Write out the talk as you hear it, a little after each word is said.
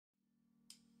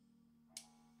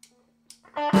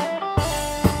No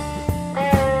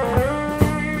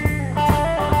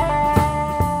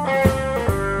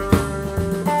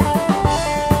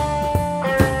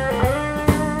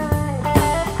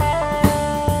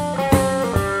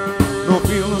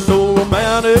feeling so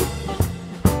romantic,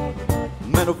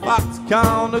 matter of fact, it's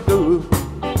kinda good.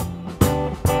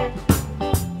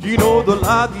 You know the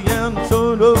light, the end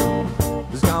turned up,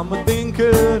 has got me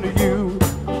thinking of you.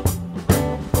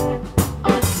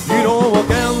 You know I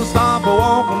can't stop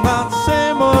walking that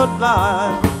same old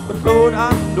line, but Lord,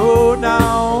 I know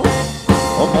now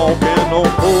I'm walking on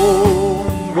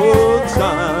homeward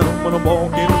time when I'm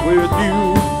walking with you.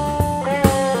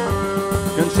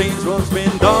 Can change what's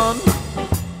been done,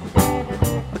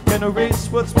 I can erase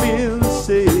what's been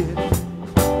said.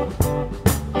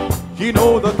 You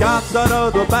know the cat's out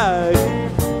of the bag,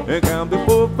 it can't be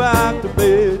put back to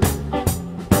bed.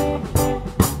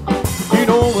 You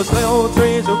know my slow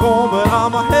trains are going, but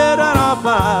I'm ahead and I'm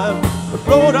fine. But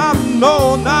Lord, I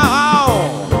know now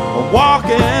I'm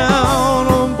walking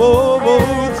on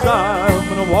both sides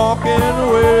when I'm walking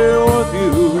away with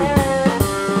you.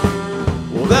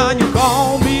 Well, then you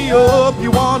call me up, you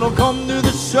wanna come to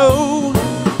the show.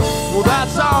 Well,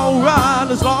 that's alright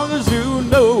as long as you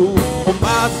know. Well,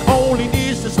 my only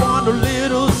needs just one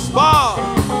little spark.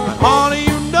 And honey,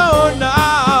 you know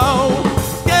now,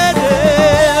 getting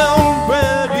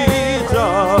ready to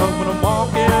when I'm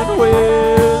walking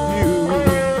with you.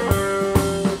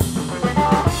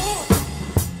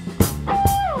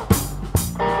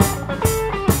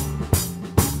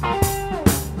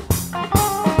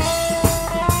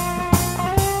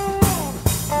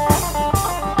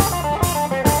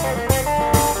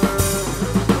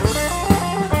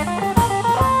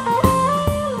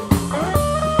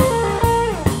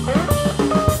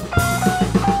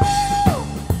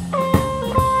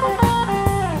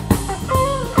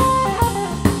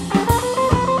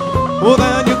 Well,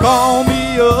 then you call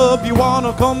me up, you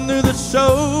wanna come to the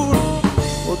show.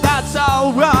 Well, that's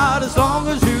alright as long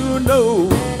as you know.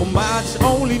 Well, match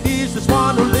only needs just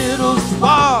one little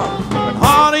spark. And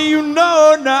honey, you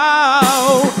know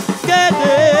now, it's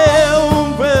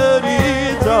getting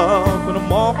ready to when I'm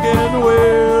walking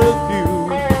with you.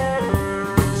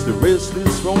 It's the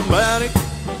restless romantic,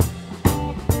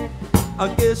 I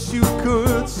guess you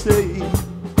could say.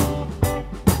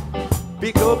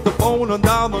 Pick up the phone and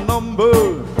dial the number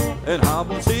and have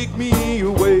them take me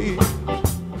away.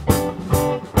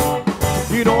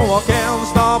 You know I can't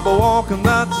stop walking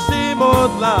that same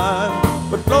old line,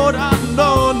 but Lord, I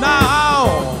know now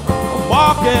I'm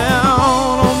walking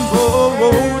on the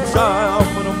roadside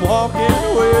when I'm walking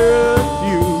with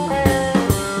you.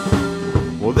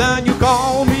 Well, then you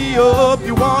call me up,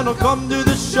 you wanna come to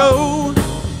the show.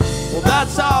 Well,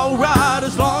 that's alright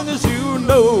as long as you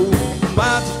know.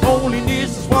 My only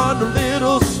needs is one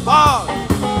little spark.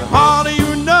 And honey,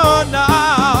 you know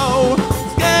now,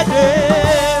 it's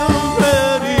getting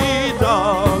ready,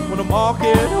 dog, when I'm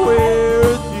walking away.